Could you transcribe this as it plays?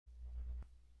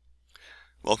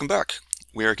Welcome back.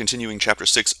 We are continuing Chapter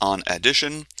 6 on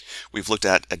addition. We've looked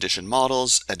at addition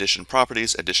models, addition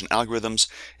properties, addition algorithms,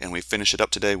 and we finish it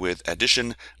up today with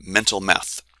addition mental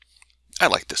math. I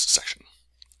like this section.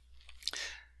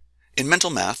 In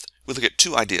mental math, we look at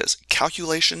two ideas,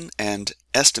 calculation and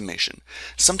estimation.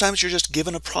 Sometimes you're just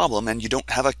given a problem and you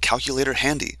don't have a calculator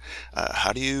handy.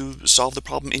 How do you solve the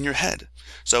problem in your head?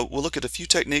 So we'll look at a few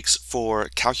techniques for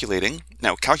calculating.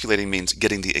 Now, calculating means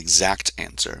getting the exact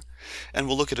answer. And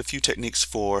we'll look at a few techniques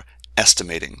for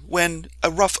estimating, when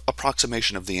a rough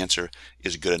approximation of the answer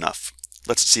is good enough.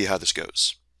 Let's see how this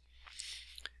goes.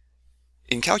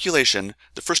 In calculation,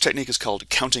 the first technique is called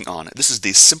counting on. This is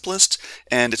the simplest,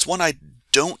 and it's one I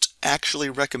don't actually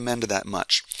recommend that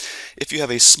much. If you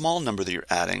have a small number that you're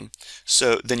adding,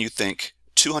 so then you think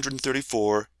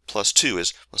 234 plus 2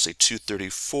 is, let's say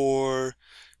 234,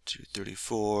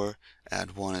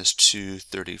 add 1 is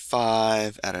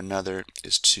 235, add another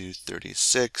is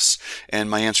 236, and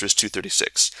my answer is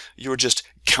 236. You're just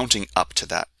counting up to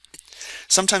that.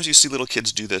 Sometimes you see little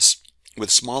kids do this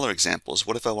with smaller examples.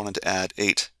 What if I wanted to add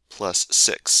 8 plus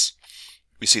 6?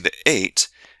 We see the 8,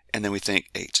 and then we think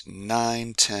 8,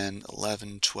 9, 10,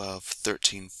 11, 12,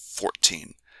 13,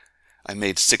 14. I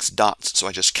made 6 dots, so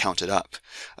I just counted up.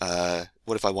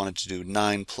 What if I wanted to do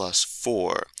 9 plus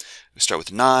 4? We start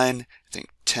with 9, think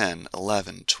 10,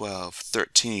 11, 12,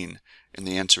 13, and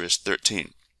the answer is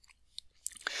 13.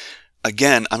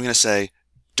 Again, I'm going to say,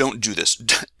 don't do this.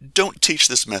 Don't teach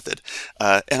this method.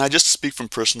 And I just speak from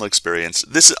personal experience.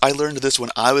 I learned this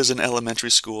when I was in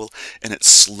elementary school, and it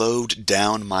slowed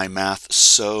down my math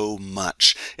so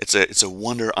much. It's a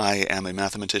wonder I am a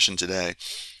mathematician today.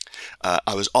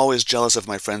 I was always jealous of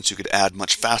my friends who could add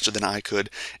much faster than I could,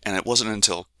 and it wasn't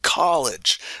until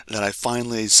college that I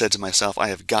finally said to myself, I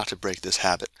have got to break this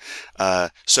habit.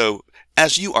 So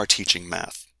as you are teaching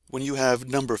math, when you have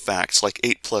number facts like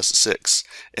 8 plus 6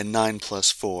 and 9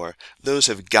 plus 4, those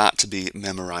have got to be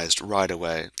memorized right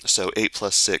away. So 8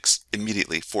 plus 6,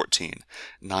 immediately 14.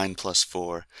 9 plus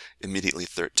 4, immediately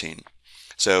 13.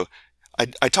 So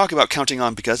I talk about counting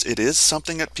on because it is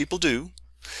something that people do,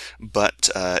 but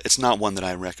it's not one that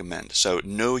I recommend. So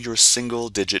know your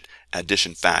single-digit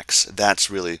addition facts. That's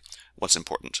really what's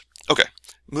important. Okay,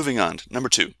 moving on. Number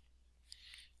 2,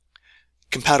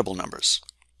 compatible numbers.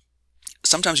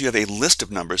 Sometimes you have a list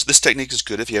of numbers. This technique is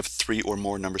good if you have 3 or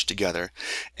more numbers together,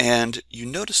 and you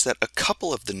notice that a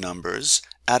couple of the numbers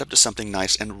add up to something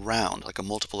nice and round, like a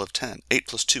multiple of 10. 8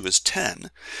 plus 2 is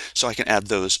 10, so I can add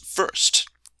those first,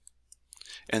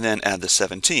 and then add the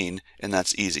 17, and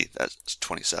that's easy. That's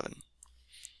 27.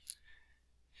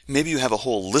 Maybe you have a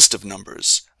whole list of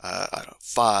numbers, I don't know,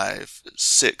 5,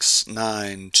 6,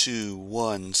 9, 2,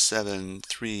 1, 7,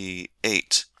 3,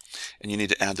 8, and you need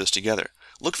to add those together.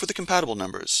 Look for the compatible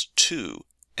numbers, 2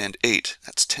 and 8,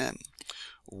 that's 10.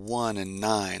 1 and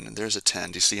 9, there's a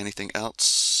 10. Do you see anything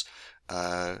else?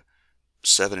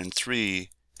 7 and 3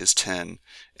 is 10.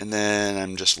 And then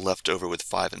I'm just left over with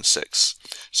 5 and 6.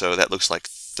 So that looks like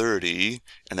 30,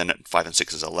 and then 5 and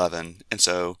 6 is 11. And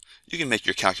so you can make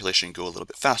your calculation go a little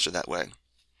bit faster that way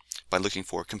by looking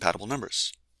for compatible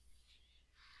numbers.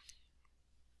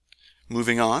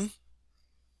 Moving on,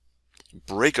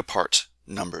 break apart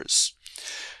numbers.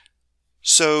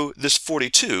 So this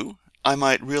 42, I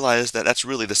might realize that that's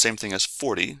really the same thing as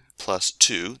 40 plus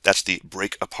 2. That's the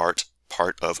break apart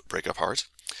part of break apart.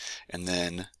 And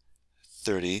then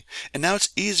 30. And now it's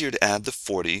easier to add the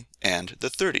 40 and the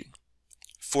 30.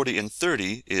 40 and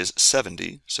 30 is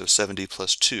 70, so 70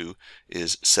 plus 2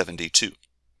 is 72.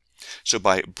 So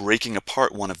by breaking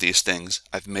apart one of these things,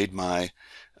 I've made my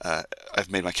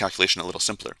calculation a little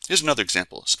simpler. Here's another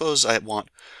example. Suppose I want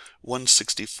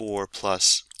 164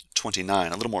 plus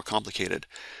 29, a little more complicated.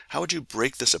 How would you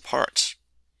break this apart?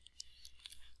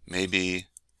 Maybe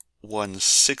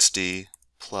 160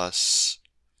 plus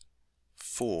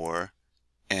 4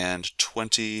 and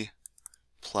 20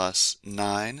 plus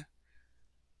 9.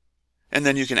 And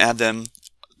then you can add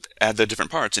the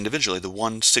different parts individually. The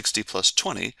 160 plus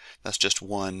 20, that's just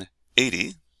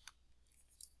 180.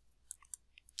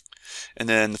 And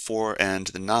then the 4 and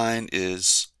the 9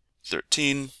 is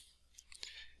 13.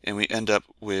 And we end up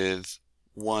with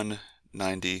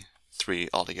 193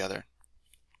 altogether.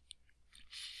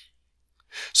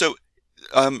 So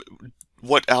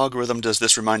what algorithm does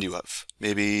this remind you of?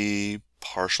 Maybe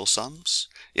partial sums?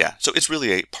 Yeah, so it's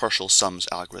really a partial sums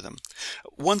algorithm.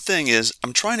 One thing is,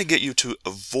 I'm trying to get you to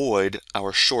avoid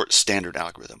our short standard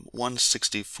algorithm.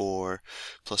 164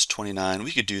 plus 29,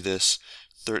 we could do this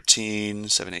 13,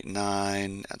 7, 8,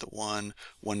 9, add the 1,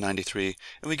 193,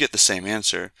 and we get the same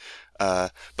answer.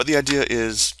 But the idea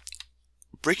is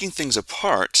breaking things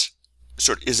apart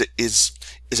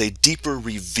is a deeper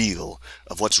reveal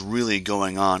of what's really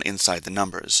going on inside the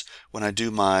numbers. When I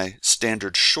do my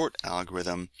standard short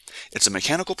algorithm, it's a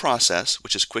mechanical process,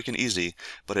 which is quick and easy,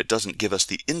 but it doesn't give us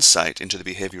the insight into the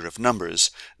behavior of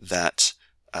numbers that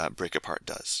break apart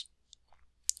does.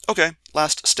 Okay,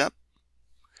 last step.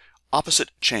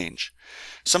 Opposite change.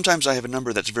 Sometimes I have a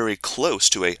number that's very close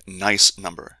to a nice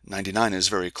number. 99 is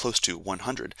very close to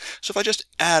 100. So if I just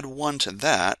add 1 to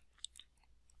that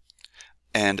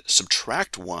and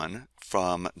subtract 1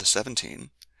 from the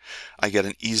 17, I get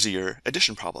an easier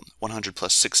addition problem. 100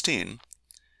 plus 16,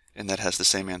 and that has the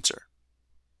same answer.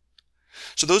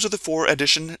 So those are the 4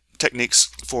 addition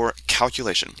techniques for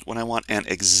calculation. When I want an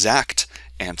exact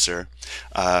answer,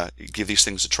 give these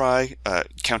things a try.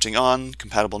 Counting on,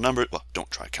 compatible numbers, well, don't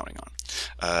try counting on.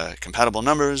 Compatible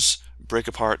numbers, break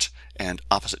apart, and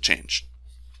opposite change.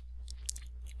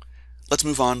 Let's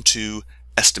move on to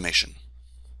estimation.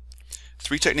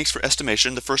 3 techniques for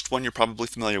estimation. The first one you're probably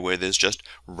familiar with is just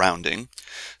rounding.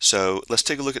 So let's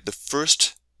take a look at the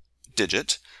first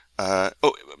digit.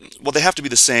 Well, they have to be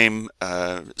the same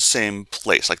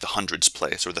place, like the hundreds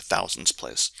place or the thousands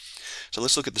place. So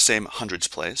let's look at the same hundreds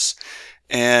place,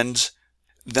 and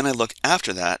then I look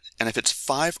after that, and if it's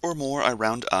 5 or more, I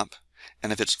round up,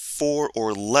 and if it's 4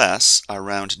 or less, I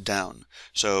round down.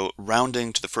 So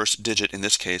rounding to the first digit in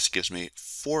this case gives me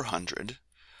 400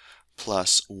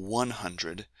 plus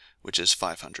 100, which is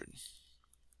 500.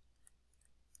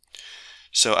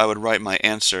 So I would write my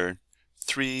answer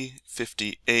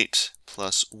 358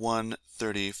 plus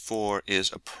 134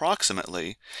 is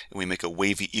approximately, and we make a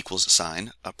wavy equals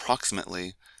sign,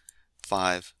 approximately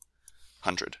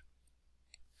 500.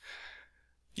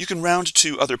 You can round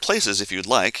to other places if you'd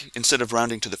like. Instead of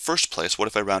rounding to the first place, what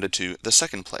if I rounded to the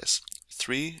second place?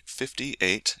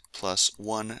 358 plus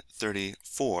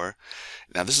 134.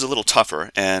 Now this is a little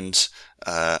tougher, and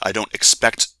I don't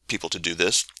expect people to do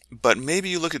this, but maybe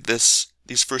you look at these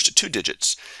first 2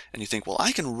 digits, and you think, well,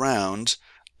 I can round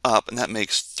up, and that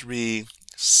makes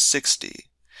 360.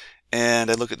 And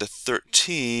I look at the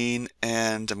 13,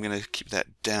 and I'm going to keep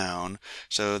that down,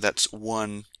 so that's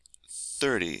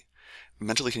 130.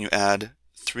 Mentally, can you add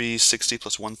 360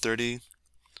 plus 130?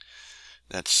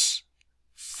 That's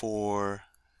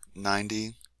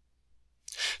 490.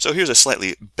 So here's a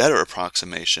slightly better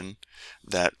approximation,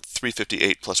 that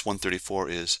 358 plus 134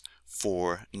 is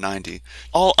 490.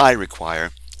 All I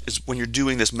require is, when you're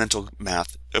doing this mental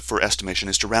math for estimation,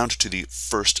 is to round to the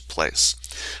first place.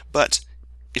 But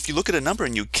if you look at a number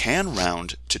and you can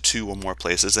round to 2 or more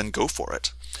places, then go for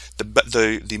it.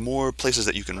 The more places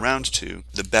that you can round to,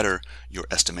 the better your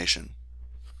estimation.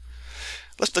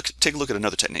 Let's take a look at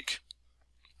another technique.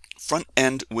 Front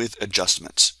end with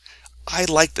adjustments. I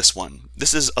like this one.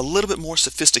 This is a little bit more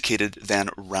sophisticated than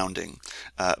rounding,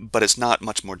 but it's not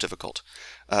much more difficult.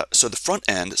 So the front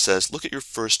end says, look at your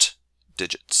first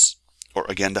digits, or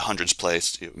again the hundreds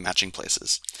place, matching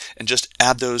places, and just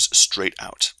add those straight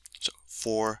out. So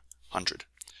 400.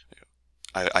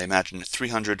 I imagine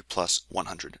 300 plus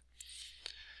 100.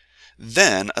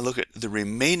 Then I look at the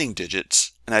remaining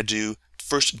digits and I do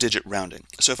first digit rounding.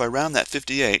 So if I round that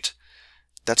 58,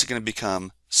 that's going to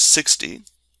become 60.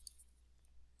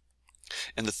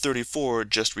 And the 34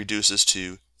 just reduces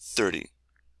to 30.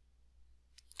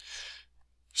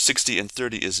 60 and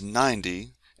 30 is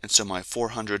 90, and so my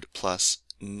 400 plus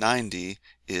 90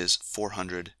 is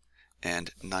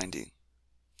 490.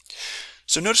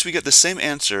 So notice we get the same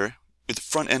answer with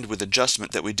front end with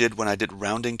adjustment that we did when I did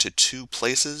rounding to 2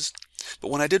 places.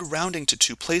 But when I did rounding to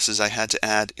 2 places, I had to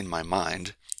add, in my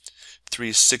mind,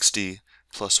 360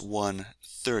 plus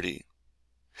 130.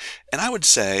 And I would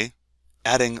say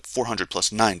adding 400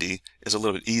 plus 90 is a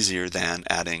little bit easier than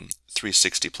adding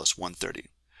 360 plus 130.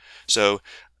 So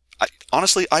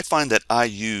honestly, I find that I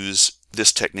use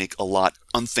this technique a lot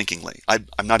unthinkingly. I'm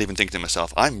not even thinking to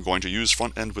myself, I'm going to use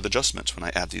front end with adjustments when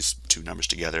I add these 2 numbers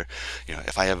together. You know,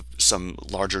 if I have some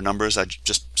larger numbers, I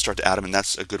just start to add them, and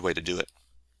that's a good way to do it.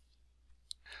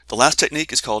 The last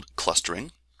technique is called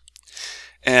clustering.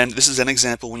 And this is an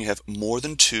example when you have more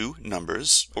than 2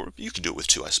 numbers, or you can do it with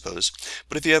 2, I suppose.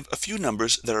 But if you have a few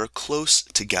numbers that are close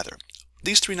together,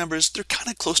 these 3 numbers, they're kind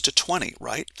of close to 20,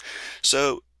 right?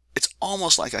 So it's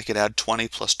almost like I could add 20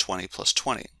 plus 20 plus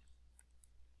 20.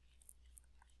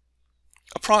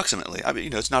 Approximately. I mean, you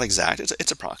know, it's not exact,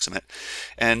 it's approximate.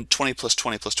 And 20 plus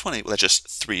 20 plus 20, well, that's just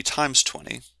 3 times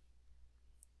 20.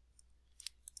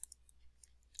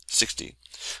 60.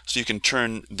 So you can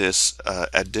turn this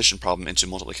addition problem into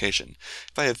multiplication.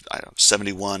 If I have, I don't know,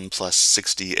 71 plus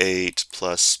 68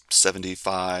 plus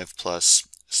 75 plus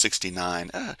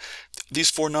 69. These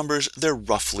four numbers, they're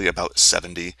roughly about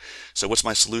 70. So what's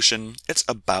my solution? It's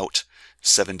about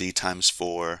 70 times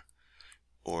 4,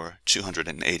 or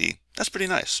 280. That's pretty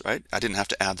nice, right? I didn't have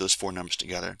to add those four numbers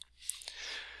together.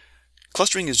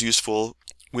 Clustering is useful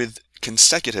with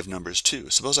consecutive numbers too.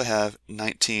 Suppose I have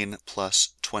 19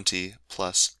 plus 20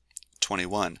 plus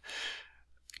 21.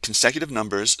 Consecutive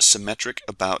numbers symmetric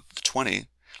about 20.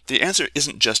 The answer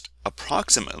isn't just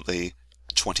approximately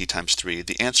 20 times 3.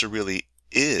 The answer really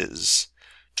is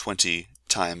 20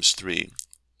 times 3,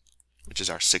 which is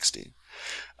our 60.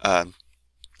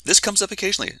 This comes up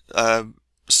occasionally.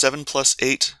 7 plus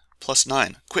 8 plus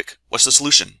 9. Quick, what's the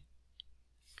solution?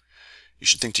 You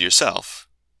should think to yourself,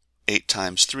 8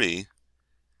 times 3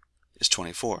 is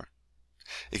 24.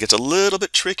 It gets a little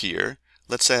bit trickier.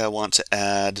 Let's say I want to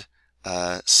add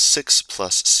 6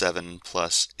 plus 7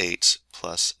 plus 8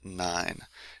 plus 9.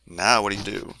 Now what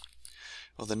do?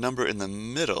 Well, the number in the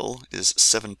middle is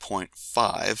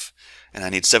 7.5, and I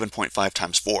need 7.5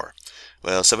 times 4.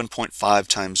 Well, 7.5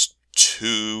 times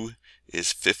 2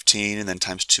 is 15, and then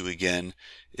times 2 again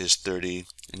is 30,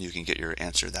 and you can get your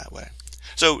answer that way.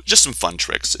 So just some fun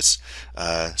tricks. It's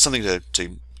something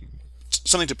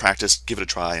to practice, give it a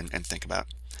try, and think about.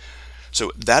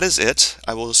 So that is it.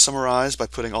 I will summarize by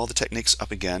putting all the techniques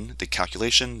up again: the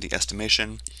calculation, the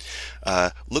estimation.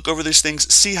 Look over these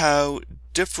things, see how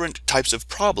different types of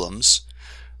problems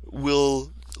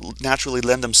will naturally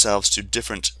lend themselves to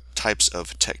different types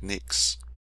of techniques.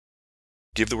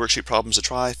 Give the worksheet problems a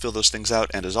try, fill those things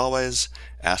out, and as always,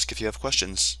 ask if you have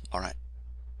questions. All right.